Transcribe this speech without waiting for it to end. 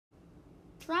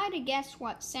Try to guess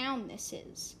what sound this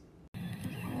is.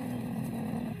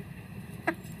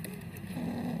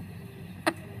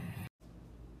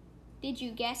 Did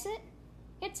you guess it?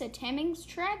 It's a Temminck's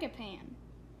tragopan.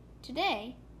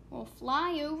 Today, we'll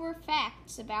fly over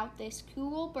facts about this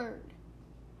cool bird.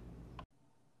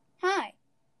 Hi,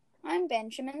 I'm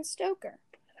Benjamin Stoker.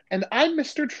 And I'm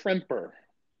Mr. Tremper.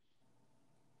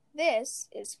 This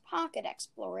is Pocket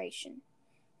Exploration,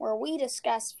 where we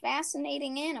discuss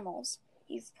fascinating animals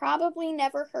you've probably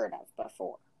never heard of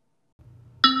before.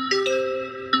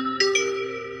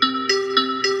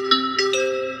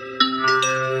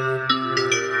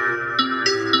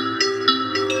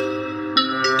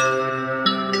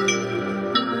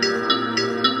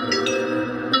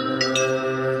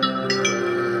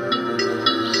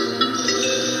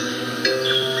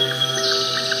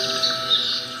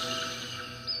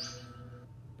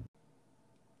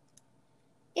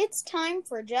 It's time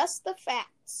for Just the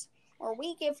Facts, where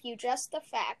we give you just the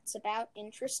facts about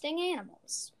interesting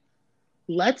animals.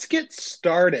 Let's get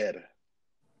started.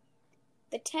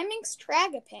 The Temminck's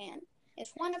tragopan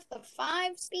is one of the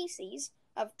 5 species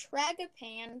of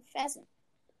tragopan pheasant.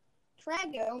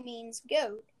 Trago means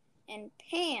goat, and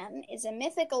pan is a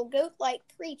mythical goat-like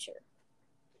creature.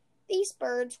 These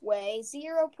birds weigh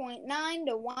 0.9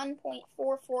 to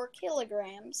 1.44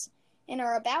 kilograms and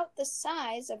are about the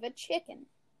size of a chicken.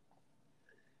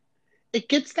 It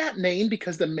gets that name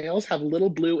because the males have little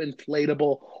blue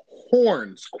inflatable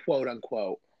horns, quote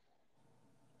unquote.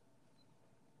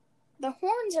 The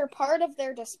horns are part of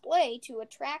their display to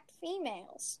attract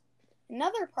females.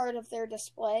 Another part of their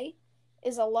display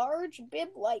is a large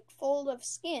bib-like fold of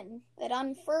skin that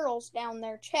unfurls down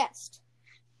their chest.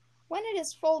 When it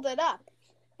is folded up,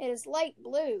 it is light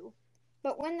blue,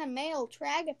 but when the male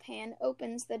tragopan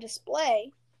opens the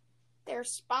display, there are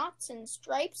spots and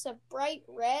stripes of bright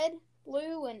red,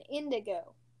 blue, and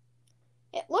indigo.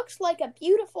 It looks like a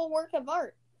beautiful work of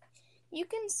art. You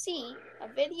can see a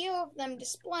video of them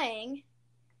displaying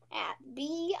at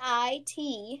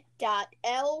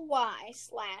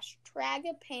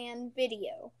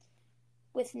bit.ly/tragopanvideo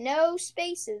with no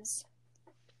spaces.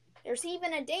 There's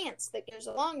even a dance that goes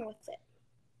along with it.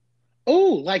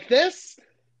 Oh, like this?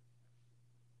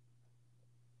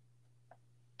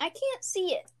 I can't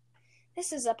see it.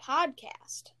 This is a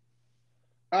podcast.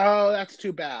 Oh, that's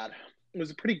too bad. It was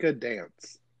a pretty good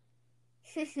dance.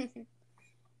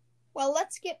 Well,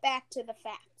 let's get back to the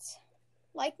facts.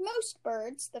 Like most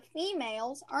birds, the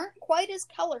females aren't quite as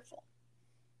colorful.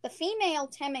 The female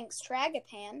Temminck's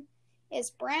tragopan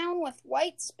is brown with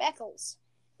white speckles.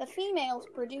 The females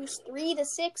produce 3 to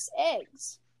 6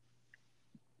 eggs.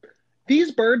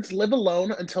 These birds live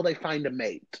alone until they find a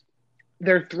mate.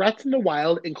 Their threats in the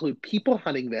wild include people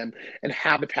hunting them and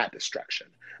habitat destruction,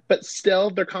 but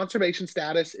still their conservation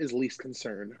status is least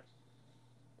concern.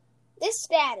 This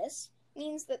status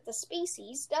means that the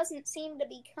species doesn't seem to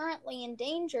be currently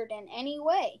endangered in any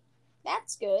way.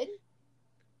 That's good.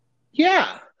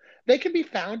 Yeah, they can be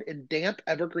found in damp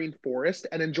evergreen forest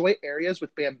and enjoy areas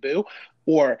with bamboo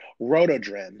or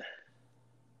rhododendron.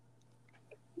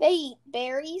 They eat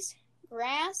berries,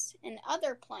 grass, and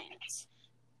other plants.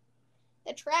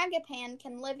 The tragopan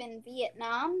can live in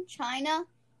Vietnam, China,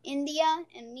 India,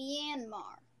 and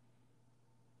Myanmar.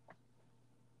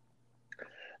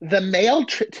 The male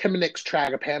Temminck's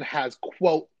tragopan has,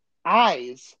 quote,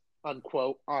 eyes,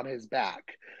 unquote, on his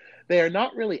back. They are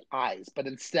not really eyes, but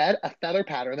instead a feather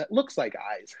pattern that looks like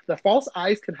eyes. The false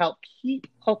eyes can help keep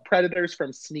predators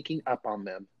from sneaking up on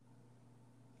them.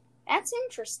 That's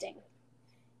interesting.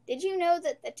 Did you know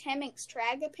that the Temminck's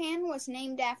tragopan was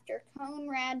named after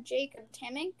Conrad Jacob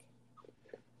Temminck?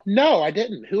 No, I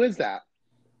didn't. Who is that?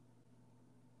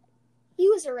 He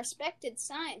was a respected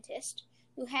scientist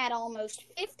who had almost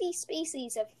 50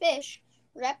 species of fish,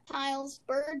 reptiles,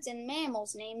 birds, and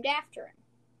mammals named after him.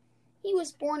 He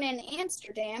was born in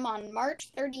Amsterdam on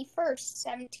March 31st,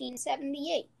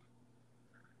 1778.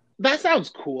 That sounds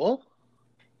cool.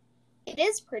 It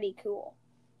is pretty cool.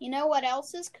 You know what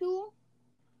else is cool?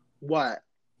 What?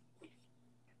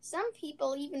 Some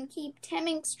people even keep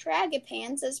Temminck's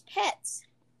tragopans as pets.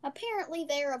 Apparently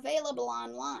they're available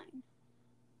online.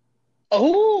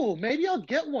 Oh, maybe I'll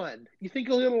get one. You think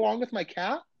it'll get along with my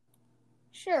cat?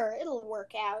 Sure, it'll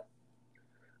work out.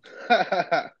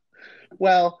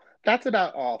 Well, that's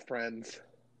about all, friends.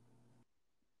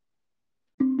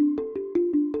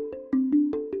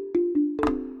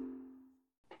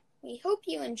 We hope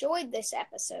you enjoyed this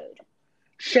episode.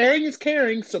 Sharing is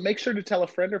caring, so make sure to tell a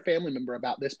friend or family member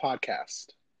about this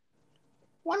podcast.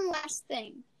 One last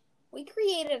thing. We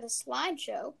created a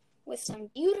slideshow with some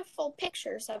beautiful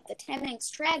pictures of the Temminck's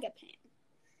tragopan.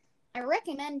 I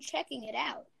recommend checking it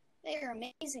out. They are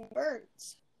amazing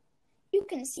birds. You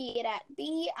can see it at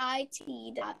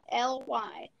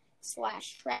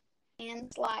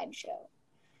bit.ly/Tragapan Slideshow.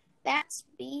 That's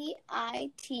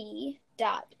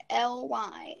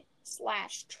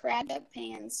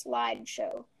bit.ly/Tragapan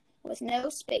Slideshow with no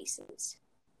spaces.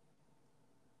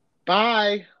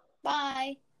 Bye.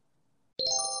 Bye.